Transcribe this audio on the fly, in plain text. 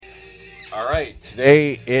All right,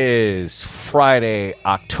 today is Friday,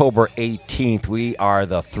 October 18th. We are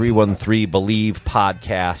the 313 Believe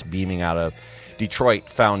podcast beaming out of Detroit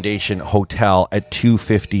Foundation Hotel at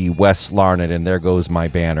 250 West Larned, and there goes my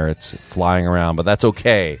banner. It's flying around, but that's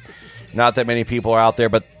okay. Not that many people are out there,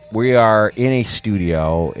 but we are in a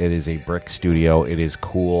studio. It is a brick studio. It is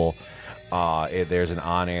cool. There's an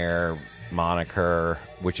on-air moniker,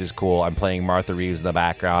 which is cool. I'm playing Martha Reeves in the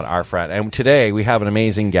background, our friend. And today we have an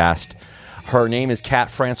amazing guest. Her name is Kat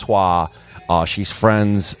Francois. She's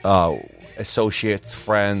business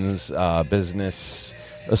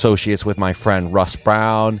associates with my friend Russ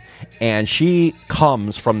Brown. And she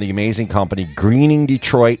comes from the amazing company Greening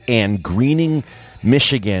Detroit and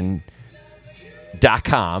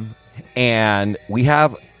greeningmichigan.com. And we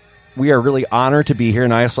are really honored to be here.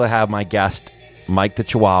 And I also have my guest, Mike the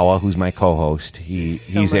Chihuahua, who's my co-host.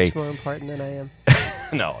 He's much more important than I am.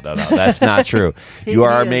 No, that's not true. You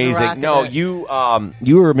are amazing. No, you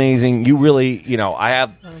are amazing. You really, I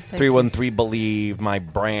have 313 Believe, my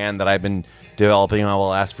brand that I've been developing over the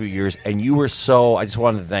last few years, and I just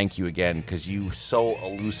wanted to thank you again because you so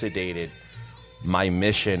elucidated my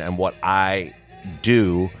mission and what I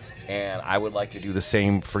do, and I would like to do the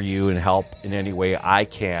same for you and help in any way I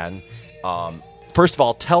can. First of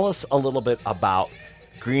all, tell us a little bit about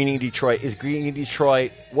Greening Detroit. What is Greening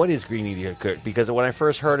Detroit? Because when I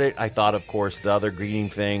first heard it, I thought, of course, the other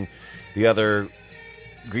greening thing, the other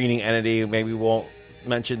greening entity. Maybe we won't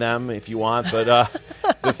mention them if you want, but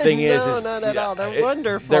the thing is not at all. They're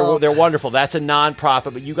wonderful. They're wonderful. That's a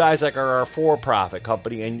nonprofit, but you guys are a for-profit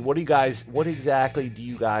company. And what exactly do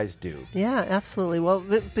you guys do? Yeah, absolutely. Well,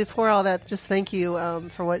 before all that, just thank you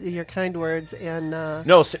for your kind words. And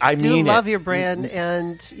no, I do love your brand,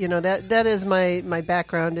 and that is my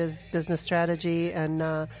background is business strategy and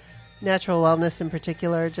natural wellness in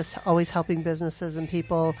particular. Just always helping businesses and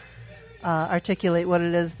people articulate what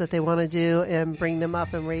it is that they want to do and bring them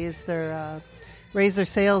up and raise their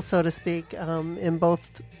sales, so to speak, in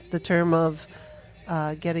both the term of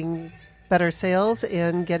getting better sales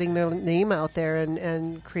and getting their name out there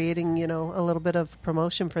and creating, a little bit of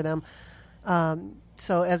promotion for them.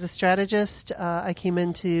 So as a strategist, I came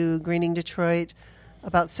into Greening Detroit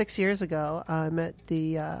about 6 years ago. I met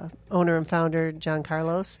the owner and founder, John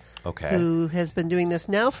Carlos, who has been doing this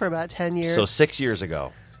now for about 10 years. So 6 years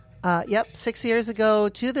ago. 6 years ago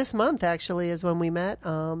to this month, actually, is when we met.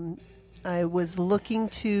 I was looking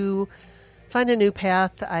to find a new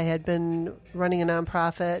path. I had been running a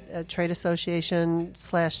nonprofit, a trade association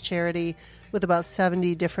 / charity with about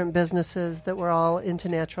 70 different businesses that were all into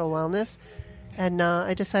natural wellness. And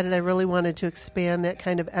I decided I really wanted to expand that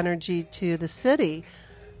kind of energy to the city.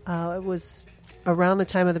 It was around the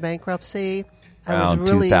time of the bankruptcy. Around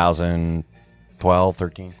 2012,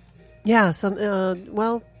 13? Yeah,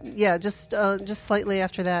 just slightly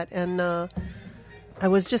after that, and I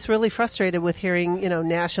was just really frustrated with hearing,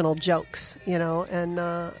 national jokes, and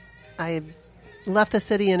I left the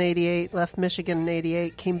city in '88, left Michigan in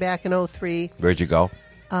 '88, came back in '03. Where'd you go?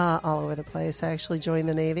 All over the place. I actually joined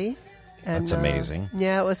the Navy. And, that's amazing.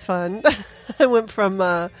 Yeah, it was fun. I went from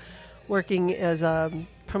working as a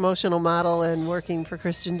promotional model and working for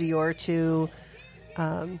Christian Dior to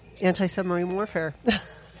anti-submarine warfare.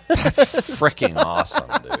 That's freaking awesome,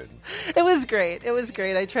 dude. It was great.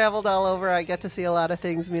 I traveled all over. I got to see a lot of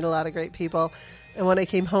things, meet a lot of great people. And when I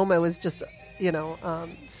came home, I was just,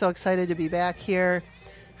 so excited to be back here,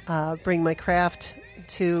 bring my craft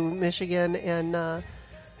to Michigan. And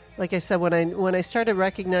like I said, when I started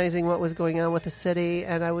recognizing what was going on with the city,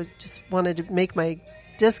 and I wanted to make my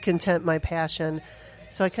discontent my passion.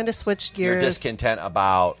 So I kind of switched gears. You're discontent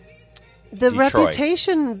about the Detroit.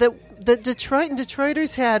 reputation that Detroit and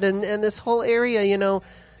Detroiters had, and this whole area,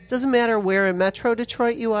 doesn't matter where in Metro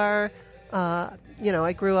Detroit you are.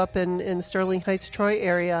 I grew up in Sterling Heights, Troy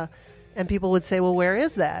area, and people would say, well, where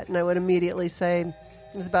is that? And I would immediately say,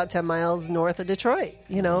 it's about 10 miles north of Detroit.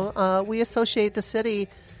 We associate the city,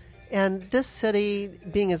 and this city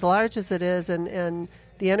being as large as it is and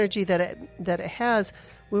the energy that it has,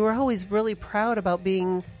 we were always really proud about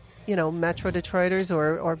being Metro Detroiters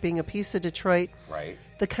or being a piece of Detroit. Right.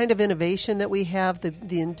 The kind of innovation that we have,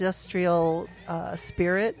 the industrial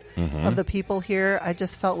spirit of the people here, I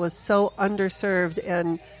just felt was so underserved.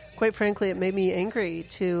 And quite frankly, it made me angry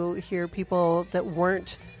to hear people that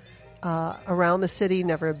weren't around the city,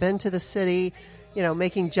 never have been to the city,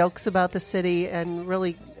 making jokes about the city and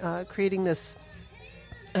really creating this,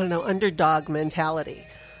 underdog mentality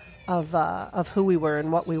of who we were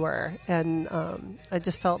and what we were. And I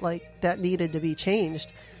just felt like that needed to be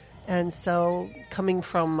changed. And so coming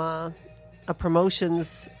from a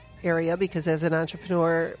promotions area because as an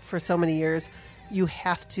entrepreneur for so many years, you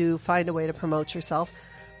have to find a way to promote yourself.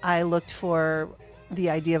 I looked for the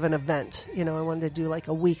idea of an event. I wanted to do like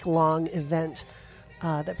a week-long event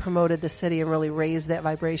that promoted the city and really raised that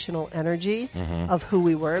vibrational energy of who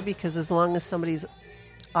we were, because as long as somebody's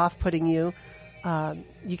off-putting you,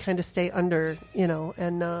 you kind of stay under,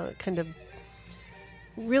 and kind of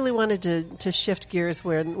really wanted to shift gears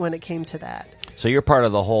when it came to that. So you're part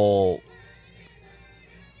of the whole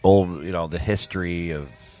old, the history of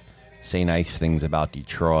say nice things about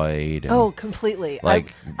Detroit. And completely. I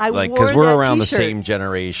because we're around the same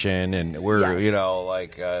generation, and we're,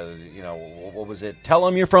 what was it? Tell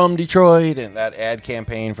them you're from Detroit, and that ad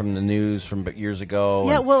campaign from the news from years ago.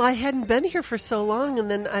 Yeah, well, I hadn't been here for so long, and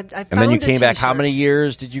then I found and then you came back. T-shirt. How many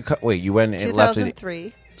years did you wait? You went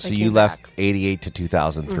 2003. So you left 88 to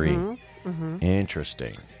 2003.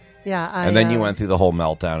 Interesting. Yeah, and then you went through the whole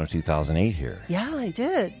meltdown of 2008 here. Yeah, I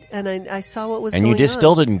did, and I saw what was going on. And you just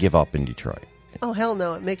still didn't give up in Detroit. Oh, hell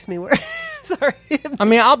no, it makes me worse. Sorry. I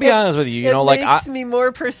mean, I'll be honest with you. It makes me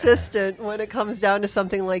more persistent when it comes down to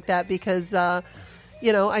something like that because, I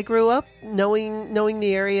grew up knowing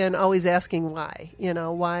the area and always asking why.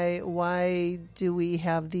 Why do we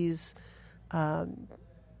have these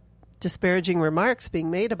disparaging remarks being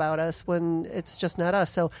made about us when it's just not us?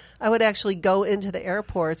 So I would actually go into the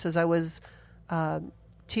airports as I was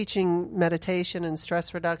teaching meditation and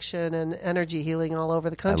stress reduction and energy healing all over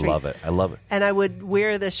the country. I love it. And I would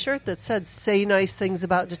wear this shirt that said, "Say nice things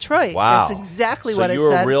about Detroit." Wow. That's exactly so what I said. You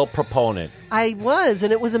were a real proponent. I was,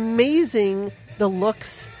 and it was amazing the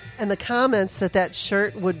looks and the comments that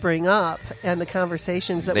shirt would bring up and the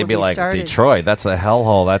conversations that They'd would be like, started. Detroit, that's a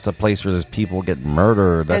hellhole. That's a place where people get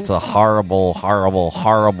murdered. That's a horrible, horrible,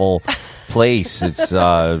 horrible place. It's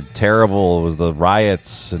terrible. It was the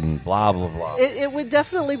riots and blah, blah, blah. It would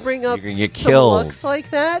definitely bring up You're gonna get some killed. looks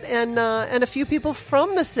like that. And a few people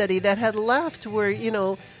from the city that had left were,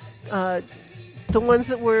 the ones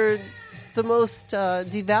that were the most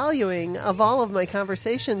devaluing of all of my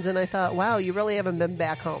conversations. And I thought, wow, you really haven't been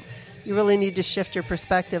back home. You really need to shift your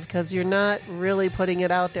perspective because you're not really putting it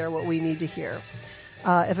out there what we need to hear.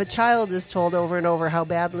 If a child is told over and over how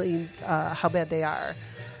bad they are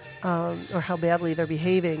or how badly they're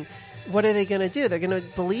behaving, what are they going to do? They're going to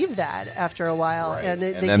believe that after a while, right. and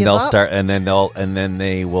then give they'll up. start, and then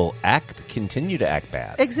they will continue to act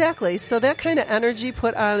bad. Exactly. So that kind of energy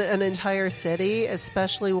put on an entire city,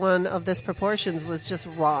 especially one of this proportions, was just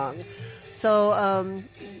wrong. So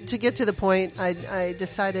to get to the point, I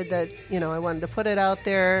decided that I wanted to put it out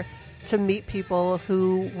there to meet people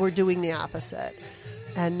who were doing the opposite.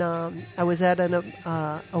 And I was at an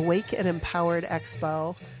Awake and Empowered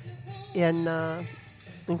Expo in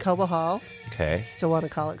Cobo Hall. Okay. Still want to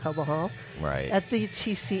call it Cobo Hall. Right. At the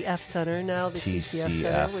TCF Center now, the TCF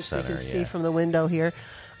Center, which Center, you can see from the window here.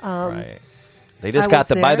 Right. They just got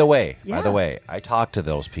by the way, I talked to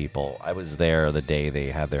those people. I was there the day they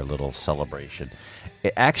had their little celebration.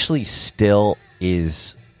 It actually still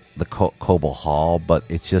is the Cobo Hall, but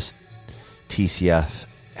it's just TCF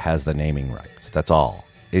has the naming rights. That's all.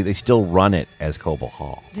 They still run it as Cobo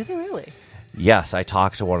Hall. Do they really? Yes, I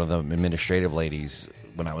talked to one of the administrative ladies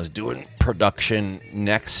when I was doing production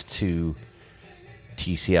next to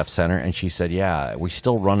TCF Center, and she said, yeah, we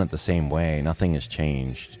still run it the same way. Nothing has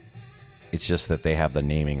changed. It's just that they have the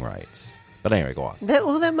naming rights. But anyway, go on.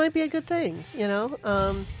 That might be a good thing,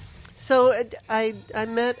 So I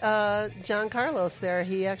met John Carlos there.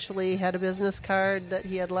 He actually had a business card that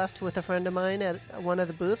he had left with a friend of mine at one of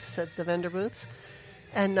the booths, at the vendor booths.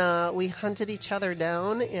 And we hunted each other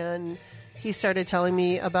down, and he started telling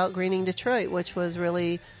me about Greening Detroit, which was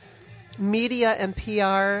really media and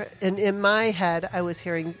PR. And in my head, I was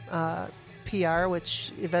hearing PR,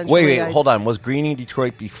 which eventually... Wait, hold on. Was Greening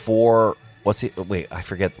Detroit before... I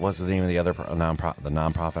forget. What's the name of the other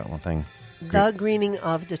nonprofit one thing? The Greening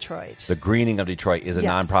of Detroit. The Greening of Detroit is a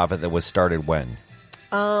nonprofit that was started when?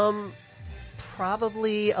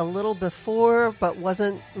 Probably a little before, but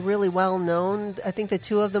wasn't really well known. I think the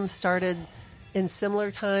two of them started in similar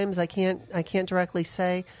times. I can't directly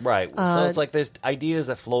say. Right. So it's like there's ideas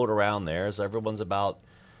that float around there. So everyone's about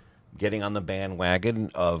getting on the bandwagon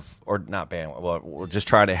we're just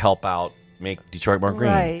trying to help out, make Detroit more green.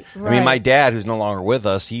 Right. I mean, my dad, who's no longer with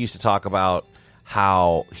us, he used to talk about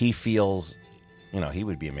how he feels, he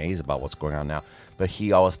would be amazed about what's going on now, but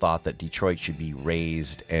he always thought that Detroit should be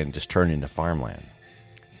raised and just turned into farmland.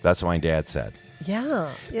 That's what my dad said.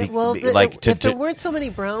 Yeah. If there weren't so many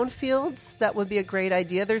brownfields, that would be a great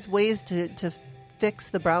idea. There's ways to fix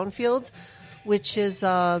the brownfields, which is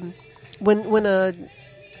when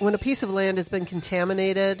a piece of land has been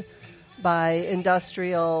contaminated by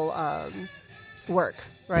industrial work,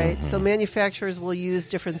 right? So manufacturers will use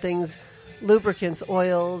different things, lubricants,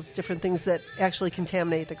 oils, different things that actually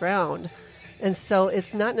contaminate the ground. And so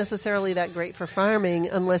it's not necessarily that great for farming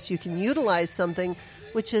unless you can utilize something,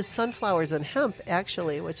 which is sunflowers and hemp,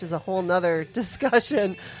 actually, which is a whole nother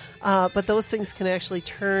discussion. But those things can actually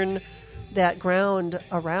turn that ground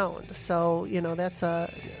around. So, that's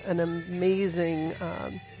an amazing,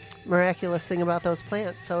 miraculous thing about those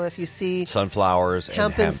plants. So if you see sunflowers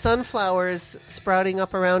hemp and sunflowers sprouting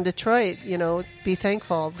up around Detroit, be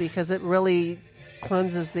thankful because it really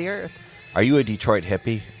cleanses the earth. Are you a Detroit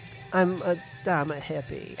hippie? I'm a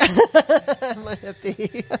hippie. I'm a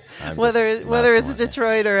hippie. Whether it's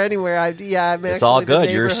Detroit or anywhere, I'm actually. It's all good.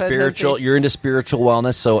 You're spiritual. Hippie. You're into spiritual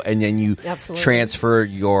wellness. So, and then you Absolutely. transfer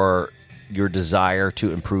your desire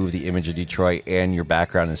to improve the image of Detroit and your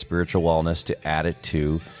background in spiritual wellness to add it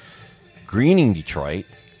to Greening Detroit,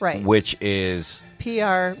 right? Which is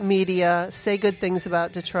PR, media, say good things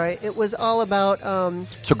about Detroit. It was all about...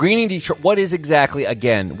 So Greening Detroit, what is exactly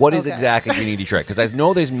Greening Detroit? Because I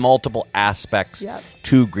know there's multiple aspects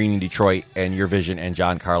to Greening Detroit and your vision and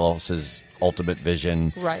John Carlos's ultimate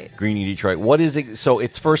vision. Right. Greening Detroit. What is it? So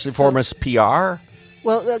it's first and foremost PR?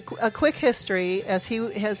 Well, a quick history, as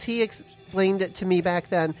he explained it to me back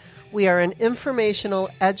then, we are an informational,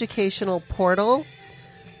 educational portal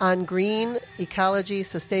on green, ecology,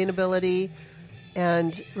 sustainability,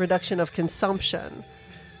 and reduction of consumption,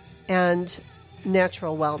 and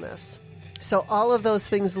natural wellness. So all of those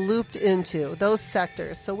things looped into those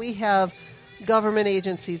sectors. So we have government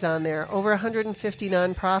agencies on there, over 150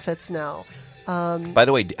 nonprofits now. By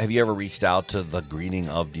the way, have you ever reached out to the Greening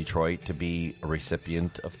of Detroit to be a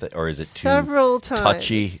recipient of or is it too several times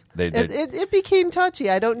touchy? It became touchy.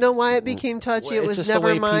 I don't know why it became touchy. It was just never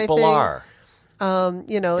the way my people thing. Are.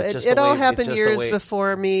 It all happened years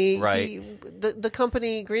before me. Right. The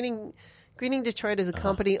company, Greening Detroit is a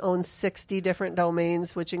company, owns 60 different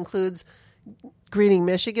domains, which includes Greening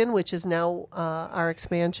Michigan, which is now our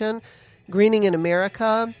expansion, Greening in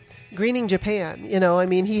America, Greening Japan. He had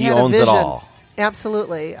a owns vision. It all.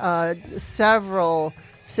 Absolutely. Several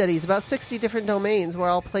cities, about 60 different domains were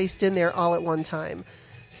all placed in there all at one time.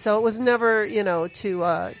 So it was never,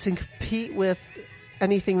 to compete with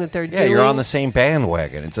anything that they're doing. Yeah, you're on the same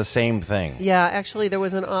bandwagon. It's the same thing. Yeah, actually, there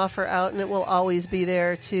was an offer out, and it will always be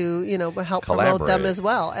there to, help promote them as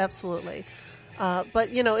well. Absolutely. But,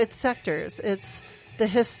 it's sectors. It's the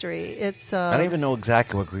history. It's. I don't even know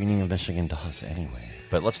exactly what Greening of Michigan does anyway.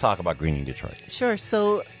 But let's talk about Greening Detroit. Sure.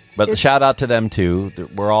 So. But shout out to them, too.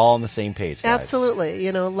 We're all on the same page, guys.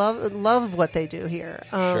 Absolutely. Love what they do here.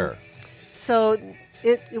 Sure. So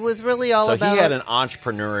it was really all about... So he had an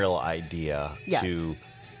entrepreneurial idea yes. to...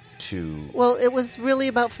 Well, it was really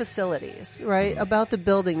about facilities, right? Mm-hmm. About the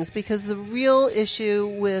buildings, because the real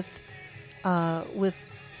issue with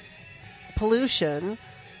pollution,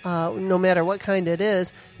 no matter what kind it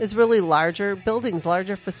is really larger buildings,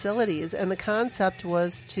 larger facilities. And the concept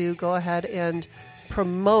was to go ahead and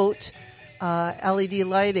promote LED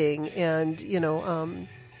lighting and,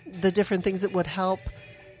 the different things that would help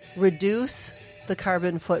reduce the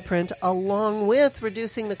carbon footprint, along with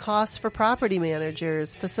reducing the costs for property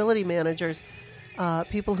managers, facility managers,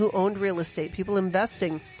 people who owned real estate, people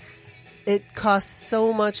investing. It costs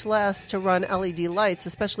so much less to run LED lights,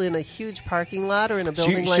 especially in a huge parking lot or in a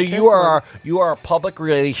building like this one. So you are a public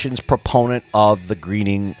relations proponent of the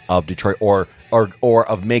greening of Detroit, or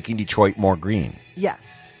of making Detroit more green.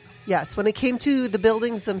 Yes. When it came to the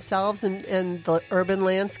buildings themselves and the urban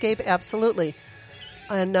landscape, absolutely.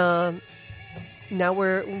 And now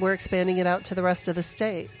we're expanding it out to the rest of the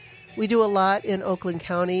state. We do a lot in Oakland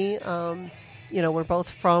County. We're both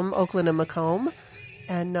from Oakland and Macomb.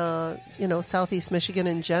 And, Southeast Michigan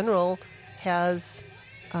in general has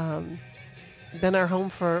been our home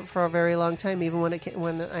for a very long time. Even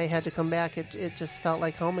when I had to come back, it just felt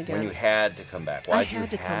like home again. When you had to come back. Why did you have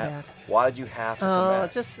to come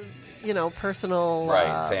back? Just, personal.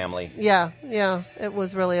 Right, family. Yeah. It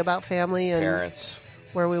was really about family and parents.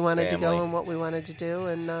 Where we wanted to go and what we wanted to do.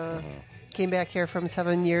 And came back here from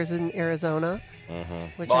 7 years in Arizona.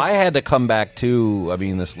 Mm-hmm. Well, I had to come back too.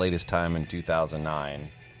 This latest time in 2009,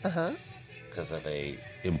 because of a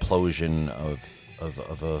implosion of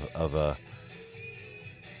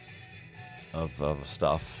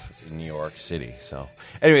stuff in New York City. So,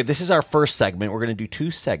 anyway, this is our first segment. We're going to do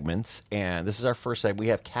two segments, and this is our first segment. We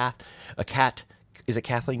have Kat. Is it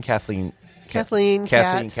Kathleen? Catherine. A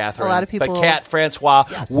lot of people. But Kat Francois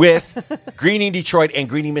with Greening Detroit and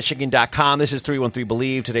GreeningMichigan.com. This is 313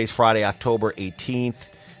 Believe. Today's Friday, October 18th.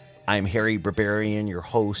 I'm Harry Barbarian, your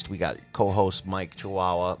host. We got co-host Mike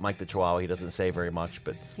the Chihuahua. He doesn't say very much,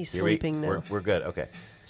 but he's sleeping now. We're good. Okay.